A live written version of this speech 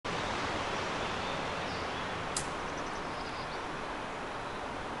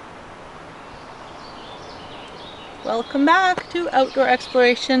Welcome back to Outdoor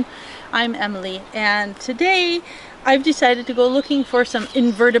Exploration. I'm Emily, and today I've decided to go looking for some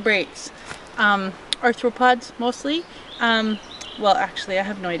invertebrates, arthropods mostly. Well, actually I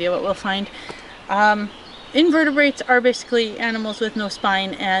have no idea what we'll find. Invertebrates are basically animals with no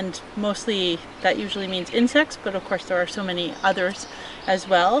spine, and mostly that usually means insects, but of course there are so many others as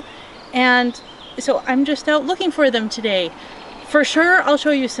well. And so I'm just out looking for them today. For sure I'll show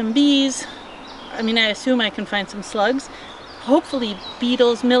you some bees. I mean, I assume I can find some slugs, hopefully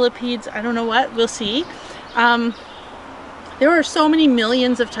beetles, millipedes, I don't know what, we'll see. There are so many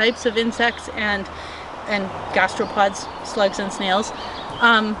millions of types of insects and gastropods, slugs and snails.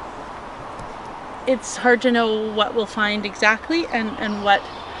 It's hard to know what we'll find exactly and what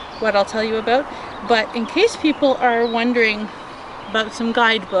I'll tell you about. But in case people are wondering about some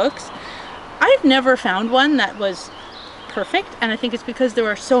guidebooks, I've never found one that was perfect, and I think it's because there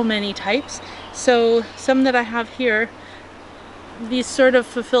are so many types. So some that I have here, these sort of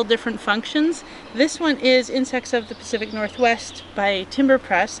fulfill different functions. This one is Insects of the Pacific Northwest by Timber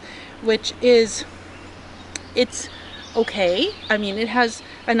Press, which is, it's okay. I mean, it has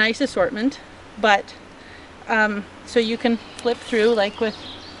a nice assortment, but so you can flip through like with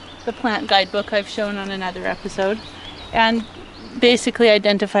the plant guidebook I've shown on another episode and basically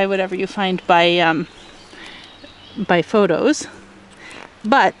identify whatever you find by photos.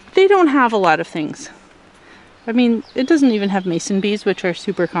 But they don't have a lot of things. I mean, it doesn't even have mason bees, which are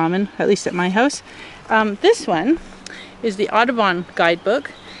super common, at least at my house. This one is the Audubon guidebook.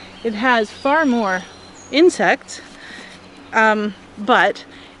 It has far more insects, but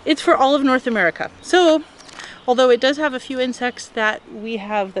it's for all of North America. So, although it does have a few insects that we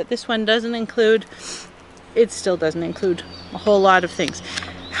have that this one doesn't include, it still doesn't include a whole lot of things.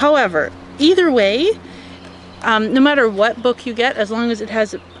 However, either way, no matter what book you get, as long as it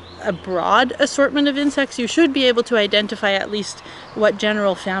has a broad assortment of insects, you should be able to identify at least what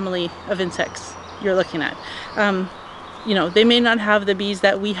general family of insects you're looking at. You know, they may not have the bees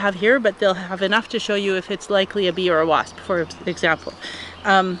that we have here, but they'll have enough to show you if it's likely a bee or a wasp, for example.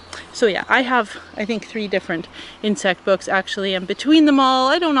 So yeah, I have, I think, 3 different insect books actually, and between them all,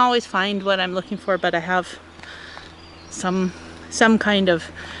 I don't always find what I'm looking for, but I have some kind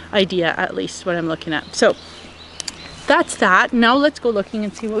of idea at least what I'm looking at. So that's that. Now let's go looking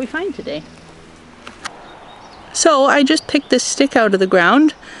and see what we find today. So I just picked this stick out of the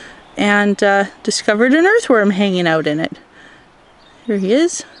ground and discovered an earthworm hanging out in it. Here he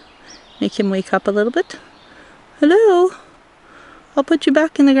is. Make him wake up a little bit. Hello. I'll put you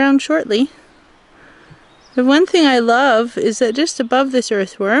back in the ground shortly. The one thing I love is that just above this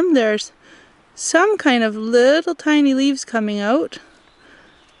earthworm there's some kind of little tiny leaves coming out.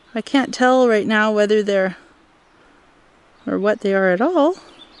 I can't tell right now whether they're or what they are at all.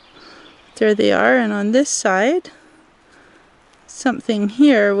 There they are, and on this side something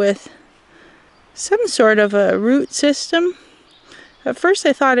here with some sort of a root system. At first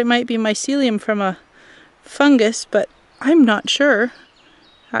I thought it might be mycelium from a fungus, but I'm not sure.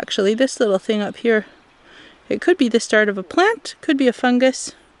 Actually, this little thing up here, it could be the start of a plant, could be a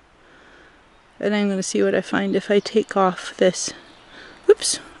fungus. And I'm going to see what I find if I take off this.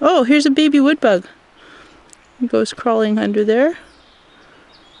 Oops! Oh, here's a baby wood bug. He goes crawling under there.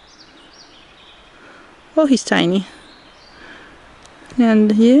 Oh, he's tiny.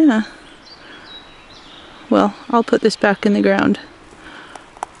 And yeah. Well, I'll put this back in the ground.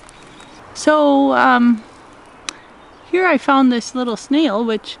 So, here I found this little snail,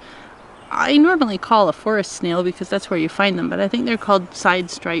 which I normally call a forest snail because that's where you find them, but I think they're called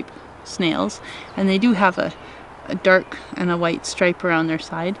side stripe snails, and they do have a dark and a white stripe around their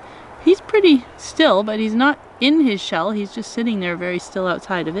side. He's pretty still, but he's not in his shell, he's just sitting there very still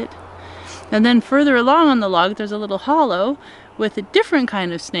outside of it. And then further along on the log there's a little hollow with a different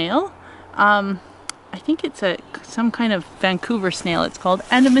kind of snail. I think it's some kind of Vancouver snail it's called,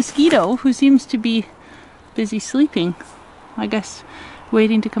 and a mosquito who seems to be busy sleeping. I guess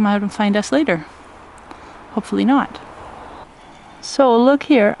waiting to come out and find us later. Hopefully not. So look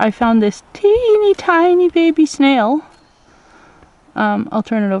here, I found this teeny tiny baby snail. I'll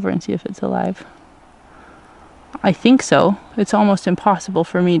turn it over and see if it's alive. I think so. It's almost impossible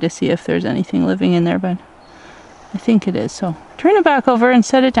for me to see if there's anything living in there, but I think it is. So turn it back over and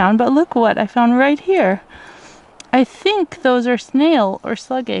set it down. But look what I found right here. I think those are snail or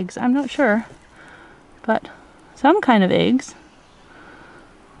slug eggs. I'm not sure, but some kind of eggs.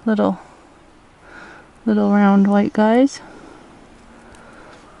 Little round white guys.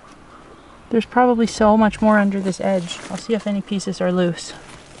 There's probably so much more under this edge. I'll see if any pieces are loose.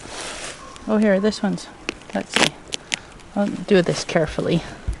 Oh, here, this one's, let's see. I'll do this carefully.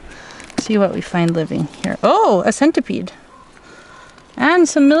 Let's see what we find living here. Oh, a centipede. And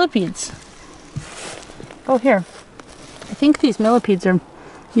some millipedes. Oh, here. I think these millipedes are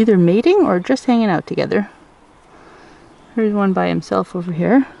either mating or just hanging out together. Here's one by himself over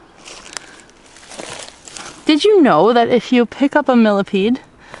here. Did you know that if you pick up a millipede...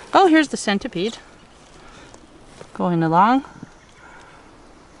 Oh, here's the centipede. Going along.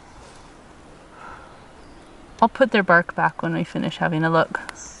 I'll put their bark back when we finish having a look.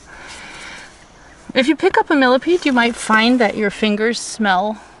 If you pick up a millipede, you might find that your fingers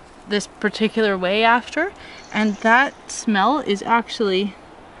smell this particular way after, and that smell is actually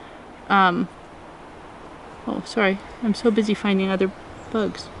oh, sorry, I'm so busy finding other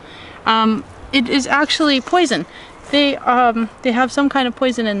bugs. It is actually poison. They have some kind of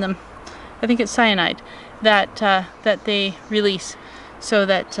poison in them. I think it's cyanide that that they release so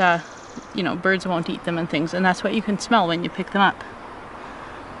that you know, birds won't eat them and things, and that's what you can smell when you pick them up.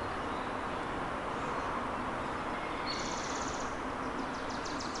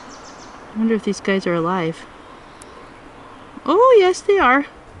 I wonder if these guys are alive. Oh, yes, they are.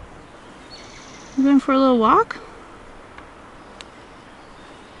 You going for a little walk?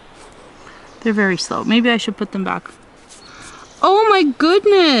 They're very slow. Maybe I should put them back. Oh my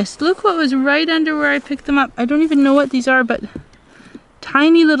goodness! Look what was right under where I picked them up. I don't even know what these are, but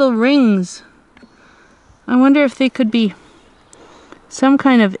tiny little rings. I wonder if they could be some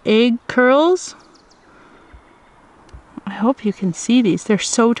kind of egg curls. I hope you can see these. They're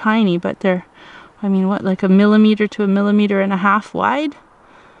so tiny, but they're, I mean, what, like 1 millimeter to 1.5 millimeters wide?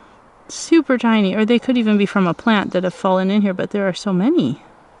 Super tiny. Or they could even be from a plant that have fallen in here, but there are so many.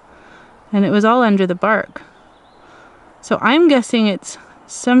 And it was all under the bark. So I'm guessing it's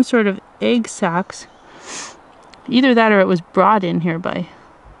some sort of egg sacs. Either that or it was brought in here by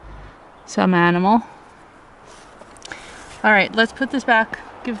some animal. All right, let's put this back.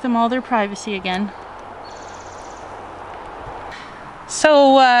 Give them all their privacy again.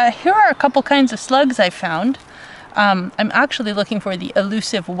 So here are a couple kinds of slugs I found. I'm actually looking for the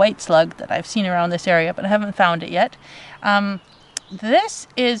elusive white slug that I've seen around this area, but I haven't found it yet. This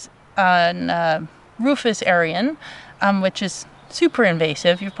is an Rufous Arian, which is super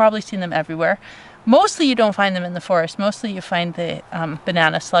invasive. You've probably seen them everywhere. Mostly you don't find them in the forest. Mostly you find the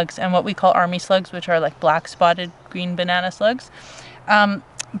banana slugs and what we call army slugs, which are like black spotted green banana slugs.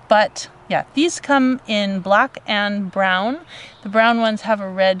 But yeah, these come in black and brown. The brown ones have a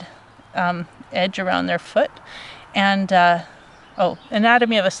red edge around their foot. And oh,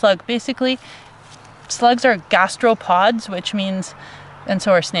 anatomy of a slug. Basically, slugs are gastropods, which means, and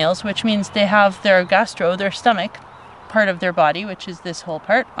so are snails, which means they have their gastro, their stomach, part of their body, which is this whole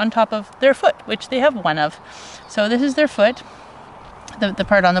part, on top of their foot, which they have one of. So this is their foot, the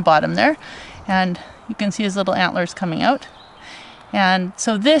part on the bottom there, and you can see his little antlers coming out. And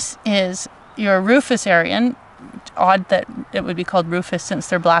so this is your Rufous Arian. Odd that it would be called Rufous since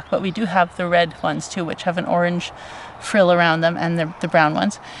they're black, but we do have the red ones too, which have an orange frill around them, and the brown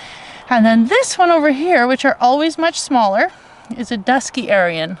ones. And then this one over here, which are always much smaller, is a Dusky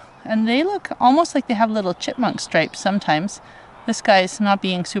Arian. And they look almost like they have little chipmunk stripes sometimes. This guy's not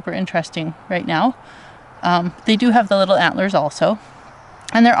being super interesting right now. They do have the little antlers also.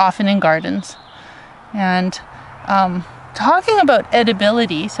 And they're often in gardens. And talking about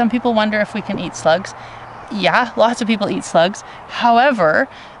edibility, some people wonder if we can eat slugs. Yeah, lots of people eat slugs. However,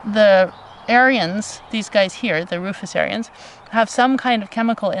 the Arians, these guys here, the Rufous Arians, have some kind of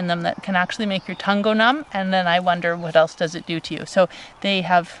chemical in them that can actually make your tongue go numb, and then I wonder what else does it do to you. So they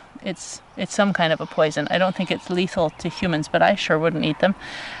have, it's some kind of a poison. I don't think it's lethal to humans, but I sure wouldn't eat them.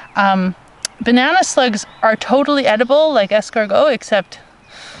 Banana slugs are totally edible, like escargot, except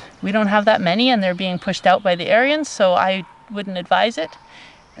we don't have that many and they're being pushed out by the Arians, so I wouldn't advise it.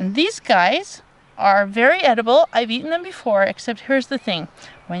 And these guys are very edible. I've eaten them before, except here's the thing.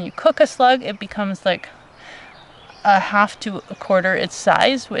 When you cook a slug, it becomes like a half to a quarter its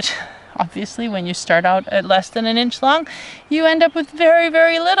size, which obviously when you start out at less than 1 inch long, you end up with very,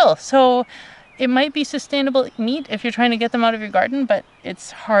 very little. So it might be sustainable meat if you're trying to get them out of your garden, but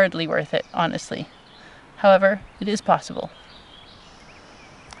it's hardly worth it, honestly. However, it is possible.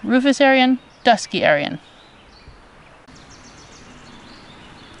 Rufous Arian, Dusky Arian.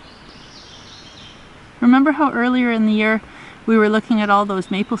 Remember how earlier in the year we were looking at all those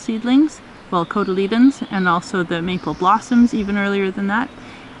maple seedlings? Well, cotyledons, and also the maple blossoms even earlier than that,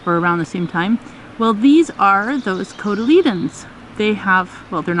 or around the same time. Well, these are those cotyledons. They have,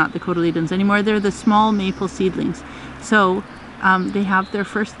 well, they're not the cotyledons anymore, they're the small maple seedlings. So they have their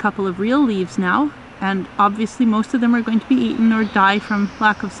first couple of real leaves now, and obviously most of them are going to be eaten or die from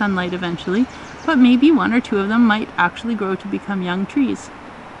lack of sunlight eventually, but maybe 1 or 2 of them might actually grow to become young trees.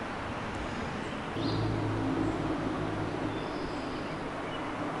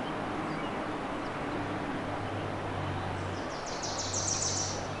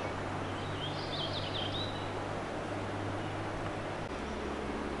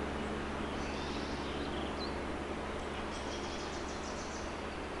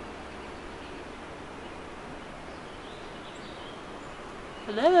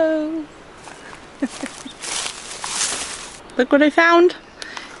 Hello. Look what I found.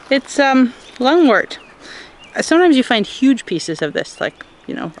 It's lungwort. Sometimes you find huge pieces of this, like,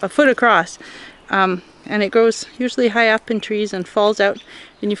 you know, a foot across. And it grows usually high up in trees and falls out,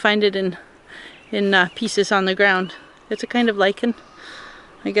 and you find it in pieces on the ground. It's a kind of lichen.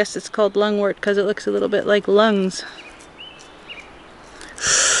 I guess it's called lungwort because it looks a little bit like lungs.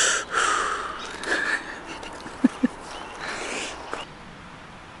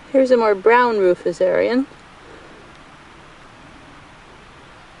 Here's a more brown rufusarian.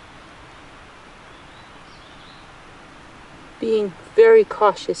 Being very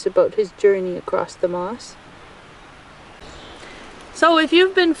cautious about his journey across the moss. So if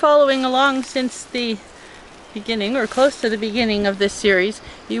you've been following along since the beginning, or close to the beginning of this series,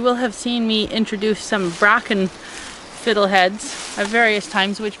 you will have seen me introduce some bracken fiddleheads at various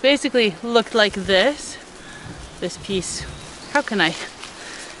times, which basically looked like this piece. How can I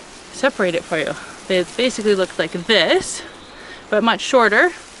separate it for you? They basically looked like this, but much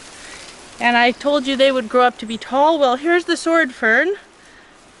shorter. And I told you they would grow up to be tall. Well, here's the sword fern.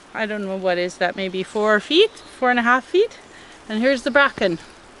 I don't know, what is that, maybe 4 feet, 4.5 feet? And here's the bracken.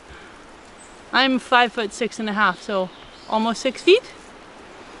 I'm 5'6.5", so almost 6 feet.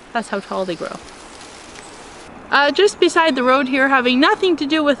 That's how tall they grow. Just beside the road here, having nothing to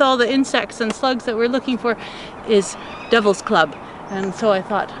do with all the insects and slugs that we're looking for, is Devil's Club. And so I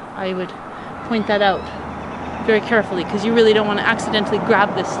thought I would point that out very carefully, because you really don't want to accidentally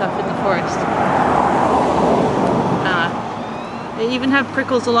grab this stuff in the forest. They even have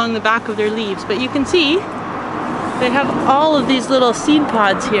prickles along the back of their leaves, but you can see they have all of these little seed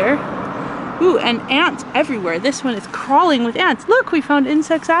pods here. Ooh, and ants everywhere. This one is crawling with ants. Look, we found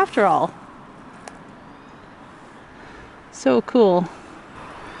insects after all. So cool.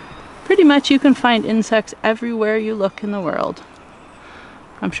 Pretty much you can find insects everywhere you look in the world.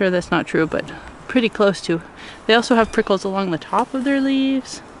 I'm sure that's not true, but pretty close to. They also have prickles along the top of their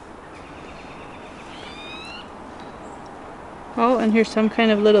leaves. Oh, and here's some kind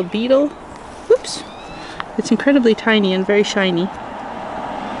of little beetle. Whoops! It's incredibly tiny and very shiny.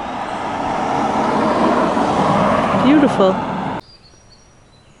 Beautiful.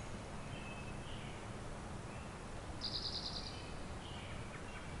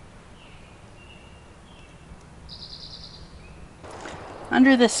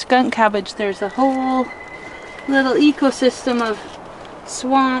 Under this skunk cabbage there's a whole little ecosystem of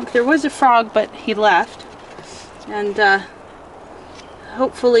swamp. There was a frog, but he left. And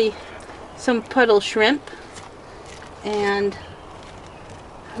hopefully some puddle shrimp. And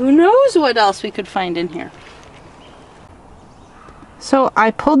who knows what else we could find in here. So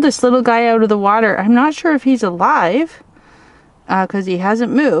I pulled this little guy out of the water. I'm not sure if he's alive, because he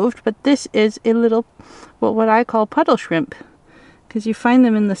hasn't moved, but this is a little, well, what I call puddle shrimp, because you find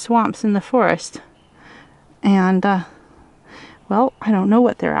them in the swamps in the forest. And well, I don't know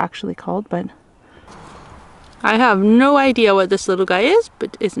what they're actually called, but I have no idea what this little guy is,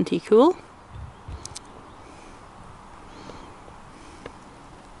 but isn't he cool?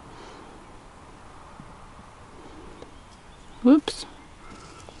 Whoops.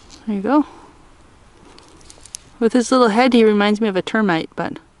 There you go. With his little head, he reminds me of a termite,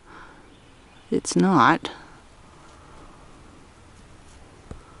 but it's not.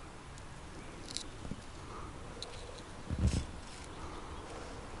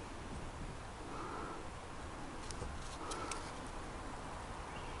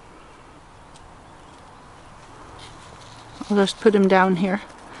 I'll just put him down here.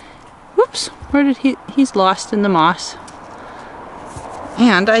 Whoops, where did he's lost in the moss.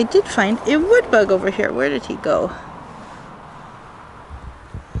 And I did find a wood bug over here. Where did he go?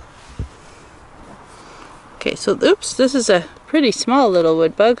 Okay, so oops, this is a pretty small little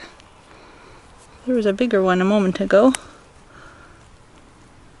wood bug. There was a bigger one a moment ago.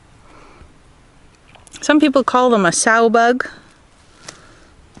 Some people call them a sow bug.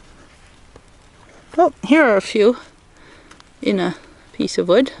 Oh, here are a few in a piece of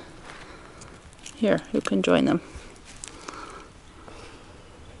wood. Here, you can join them.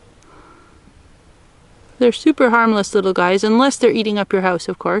 They're super harmless little guys, unless they're eating up your house,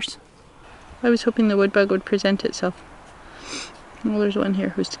 of course. I was hoping the wood bug would present itself. Well, there's one here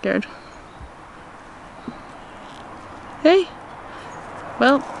who's scared. Hey!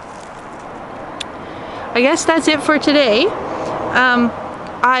 Well, I guess that's it for today.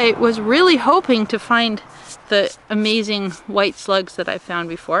 I was really hoping to find the amazing white slugs that I found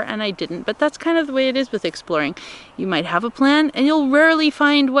before, and I didn't, but that's kind of the way it is with exploring. You might have a plan, and you'll rarely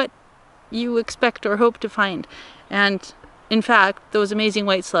find what you expect or hope to find. And in fact, those amazing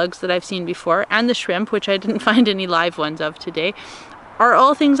white slugs that I've seen before, and the shrimp, which I didn't find any live ones of today, are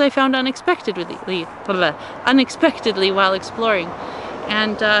all things I found unexpectedly while exploring.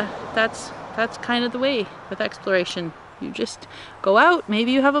 And that's kind of the way with exploration. You just go out,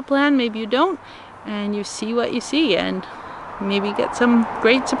 maybe you have a plan, maybe you don't, and you see what you see and maybe get some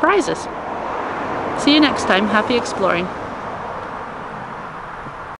great surprises. See you next time. Happy exploring.